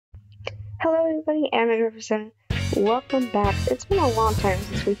Hello everybody, I'm Jefferson. Welcome back. It's been a long time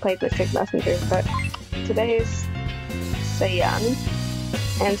since we played with Sick Messenger, but today is Saeyoung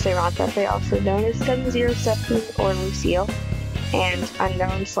and Saeran, also known as 707 or Lucille, and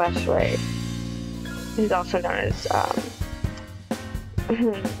Unknown/Ray. He's also known as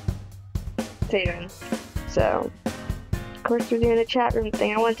Saeran. So, of course, we're doing a chat room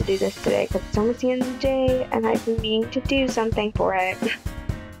thing. I wanted to do this today because it's almost the end of the day, and I've been meaning to do something for it.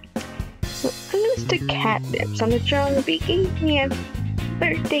 So I'm gonna stick catnips on the drum. He gave me a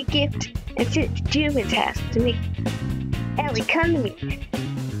birthday gift and sent it to June's house to make Ellie come to me.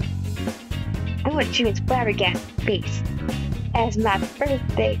 I want June's flabbergasted face as my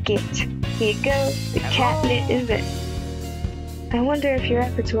birthday gift. Here you go, the catnip is it. I wonder if your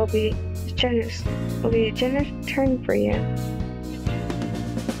efforts will be a generous return for you.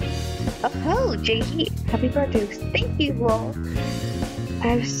 Oh, JD, happy birthday! Thank you, lol.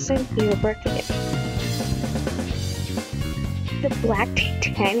 I've sent you a birthday gift. The black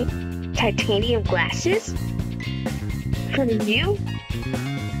titanium glasses? From you?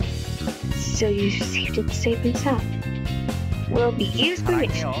 So you received it safe and sound. Will be used for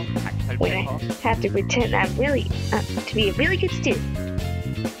mission when I have to pretend I'm really, to be a really good student.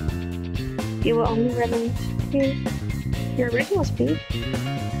 You will only run into your original speed.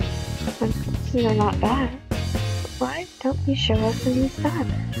 They're not bad. Why don't you show us the new style?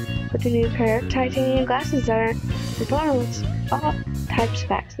 With the new pair of titanium glasses that are compatible with all types of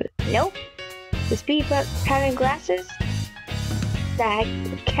accidents. Nope. The speed pattern glasses that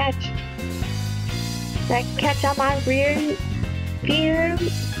catch on my rear view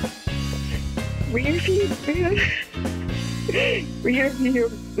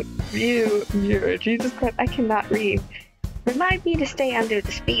mirror. Jesus Christ, I cannot read. Remind me to stay under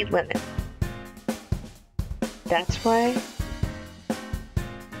the speed limit. That's why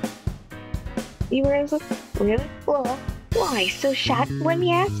you were really? Well, why so shocked? Let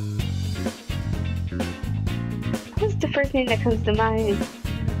me ask. What's the first name that comes to mind?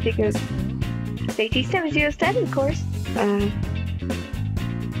 Because Safety 707, of course.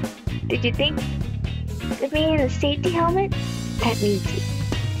 Did you think of me in a safety helmet? That means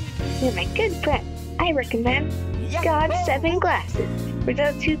you're my good friend. I recommend God 7 glasses for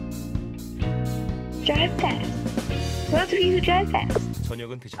those who drive fast. For those of you who drive fast.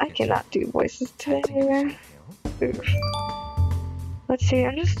 I cannot do voices today, man. Let's see,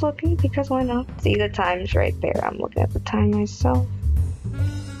 I'm just looking because why not? See, the time's right there. I'm looking at the time myself.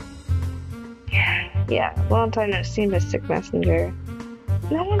 Yeah, long time no see, Mystic Messenger.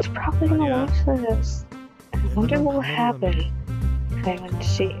 No one's probably gonna watch this. I wonder what will happen if I went to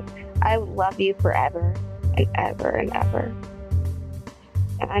see you. I love you forever and ever and ever.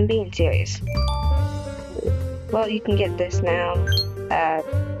 And I'm being serious. Well, you can get this now.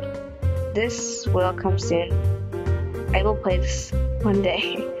 This will come soon. I will play this one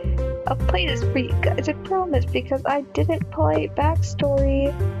day. I'll play this for you guys, I promise, because I didn't play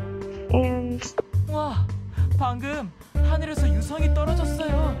backstory. And 와, 방금 하늘에서 유성이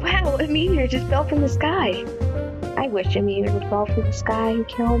떨어졌어요. Wow, a meteor just fell from the sky. I wish a meteor would fall from the sky and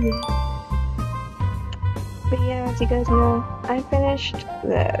kill me. But yeah, as you guys know, I finished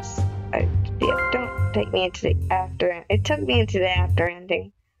this. Don't take me into the after. It took me into the after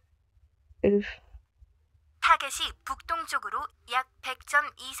ending. Oof. 타겟이 북동쪽으로 약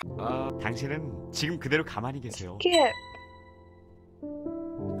 100.2. 당신은 지금 그대로 가만히 계세요. Skip.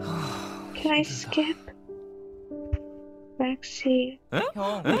 Can I skip? Max speed. I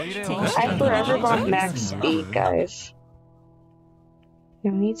forever bought max speed, guys.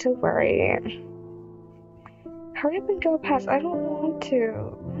 No need to worry. Hurry up and go past. I don't want to.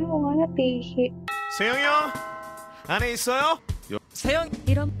 I don't want to be here. 세영이 형 안에 있어요? 세영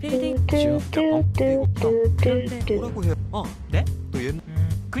이런 빌딩 뭐라고 해요? 네? 또 옛날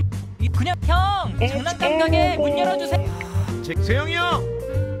그냥 형 장난감 가게 문 열어주세요. 세영이 형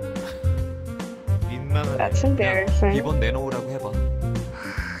민망하네. That's embarrassing. 비번 내놓으라고 해봐.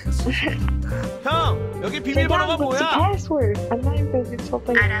 형 여기 비밀번호가 What's the 뭐야? password? I'm not even going to do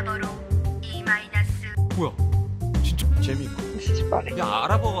something. 아랍어로 E-. 뭐야? 진짜 재미있고. This is funny. 야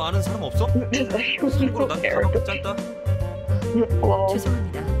아랍어 아는 사람 없어? 참고로 난 단어가 짧다. Lol.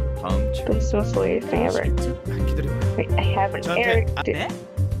 죄송합니다. 다음 주. This is the most latest thing ever. 기다려봐. Wait, I have an 저한테 Eric.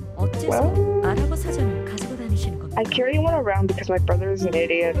 어째서 아랍어 사전을 가지고 다니시는 겁니까? I carry one around because my brother is an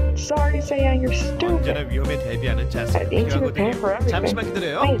idiot. Sorry, Saeyoung, you're 언제나 stupid. 위험에 대비하는 자세가 I need to prepare for 필요하거든요. 잠시만 everything.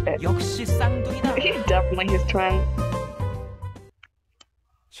 기다려요. Wait a bit. 역시 쌍둥이다. He's definitely his twin.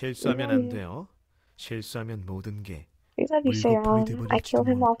 실수하면 안 돼요. 실수하면 모든 게 I love you, Saeyoung. I killed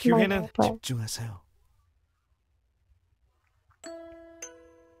him off my 기회는 roleplay. 집중하세요.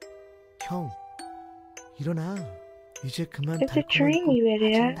 형, 일어나. 이제 그만 It's a dream, you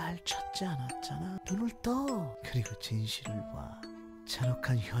idiot. 날 찾지 않았잖아. 눈을 떠. 그리고 진실을 봐.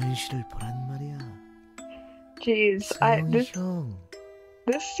 잔혹한 현실을 보란 말이야. Jeez, 사영이 형.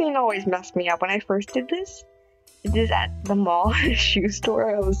 this scene always messed me up when I first did this. This at the mall shoe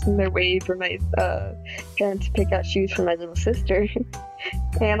store. I was in there waiting for my parents to pick out shoes for my little sister,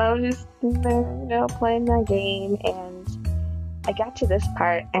 and I was just there, playing my game, and I got to this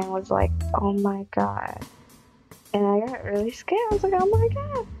part and was like, oh my god. And I got really scared. I was like, oh my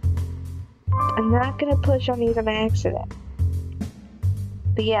god. I'm not gonna push on these on accident.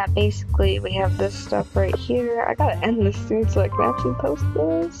 But yeah, basically we have this stuff right here. I gotta end this soon so I can actually post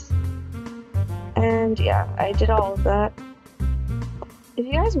this. And yeah, I did all of that. If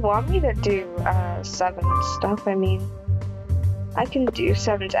you guys want me to do 7 stuff, I mean, I can do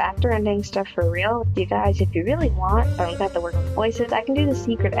 7's after ending stuff for real with you guys if you really want. I don't have to work on voices. I can do the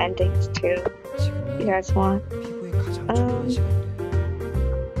secret endings too, if you guys want.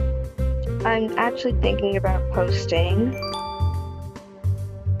 I'm actually thinking about posting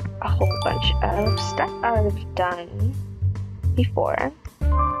a whole bunch of stuff I've done before.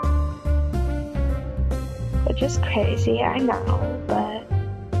 Which is crazy, I know, but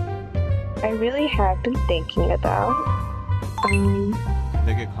I really have been thinking about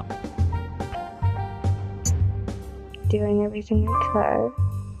doing everything I could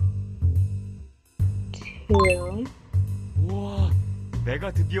to 우와,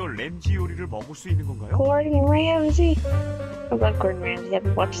 내가 드디어 램지 요리를 먹을 수 있는 건가요? Gordon Ramsay. I love Gordon Ramsay.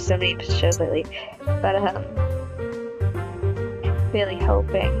 I've watched so many shows lately, but really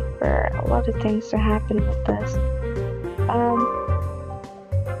hoping for a lot of things to happen with this.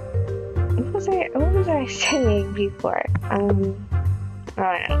 What was I saying before? I don't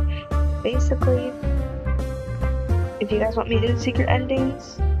know. Basically, if you guys want me to do the secret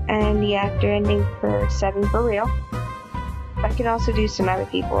endings and the after ending for 7 for real, I can also do some other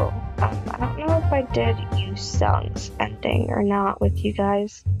people. I don't know if I did Saeyoung's ending or not with you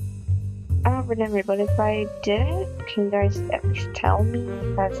guys. I don't remember, but if I didn't, can you guys at least tell me?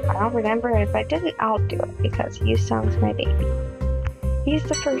 Because I don't remember. If I didn't, I'll do it because Saeyoung's my baby. He's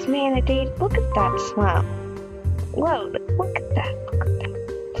the first man I dated. Look at that smile. Whoa, look at that. Look at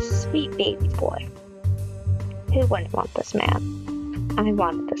that. Sweet baby boy. Who wouldn't want this man? I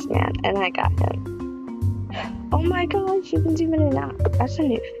wanted this man, and I got him. Oh my gosh, you can zoom in and out. That's a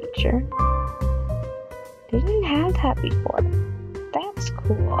new feature. They didn't have that before. That's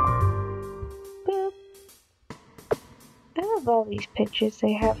cool. Boop. I love all these pictures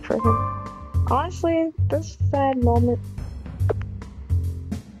they have for him. Honestly, this sad moment.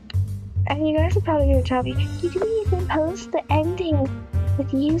 And you guys are probably gonna tell me, you didn't even post the ending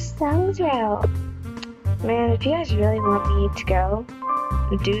with Saeyoung's route. Man, if you guys really want me to go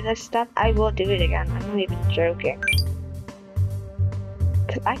and do this stuff, I will do it again. I'm not even joking.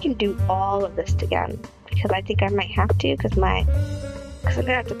 Cause I can do all of this again. Because I think I might have to, cause I'm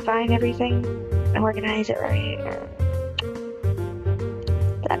gonna have to find everything and organize it right.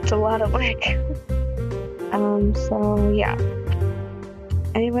 That's a lot of work. So yeah.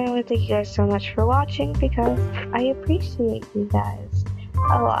 Anyway, I want to thank you guys so much for watching because I appreciate you guys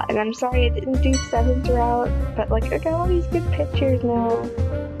a lot. And I'm sorry I didn't do 7's route, but like I got all these good pictures now.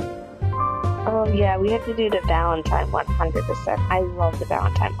 Oh yeah, we have to do the Valentine 100%. I love the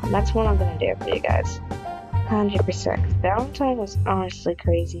Valentine one. That's what I'm gonna do for you guys. 100%. Valentine was honestly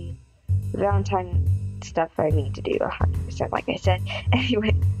crazy. The Valentine stuff I need to do 100%, like I said.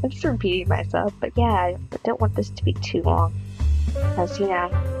 Anyway, I'm just repeating myself, but yeah, I don't want this to be too long. Because, you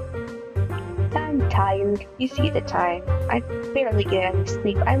know, I'm tired. You see the time. I barely get any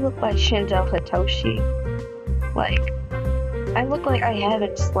sleep. I look like Shinzo Hitoshi. Like, I look like I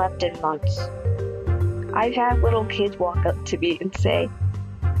haven't slept in months. I've had little kids walk up to me and say,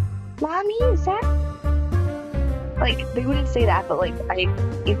 Mommy, is that... Like, they wouldn't say that, but like,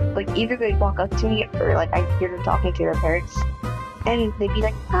 either they'd walk up to me or like I'd hear them talking to their parents. And they'd be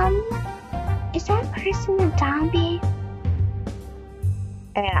like, is that person a zombie?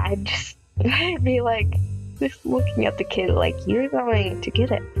 And I'd be like, just looking at the kid like, you're going to get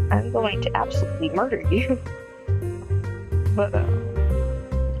it. I'm going to absolutely murder you. But,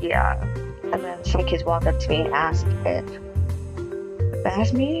 yeah. And then some kids walk up to me and ask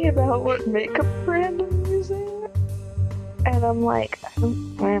me about what makeup brand I'm using. And I'm like, I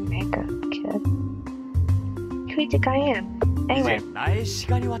don't wear makeup, kid. Who do you think I am? Anyway, my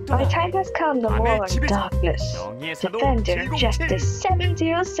time has come, the Lord of Darkness, Defender of Justice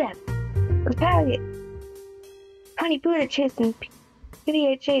 707, the Paget, Honey Buddha chasing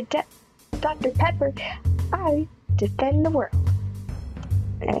PDHA Dr. Pepper, I defend the world.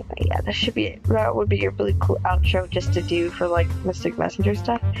 Anyway, yeah, that would be a really cool outro just to do for like Mystic Messenger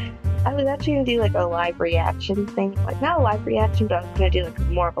stuff. I was actually gonna do like a live reaction thing, like not a live reaction, but I was gonna do like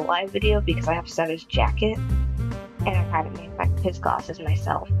more of a live video because I have Setta's jacket, and I kind of made his glasses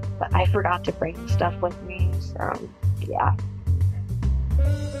myself, but I forgot to bring stuff with me, so yeah.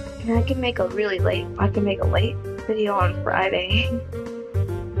 And I can make a late video on Friday,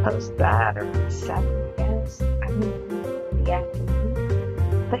 post that, or 7, I guess, I mean, the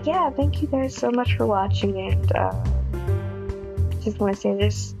afternoon. But yeah, thank you guys so much for watching, and just want to say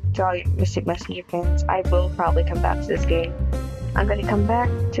this to all you Mystic Messenger fans, I will probably come back to this game. I'm going to come back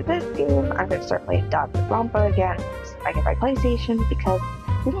to this game. I'm going to start playing Dr. Grumpa again. I get my PlayStation because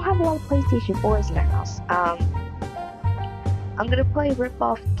we don't have a lot of PlayStation 4s in our house. I'm going to play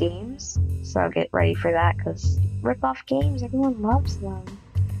rip-off games, so I'll get ready for that because rip-off games, everyone loves them.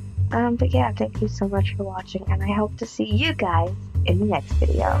 But yeah, thank you so much for watching, and I hope to see you guys in the next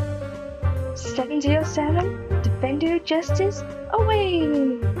video. 707, defend your justice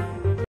away!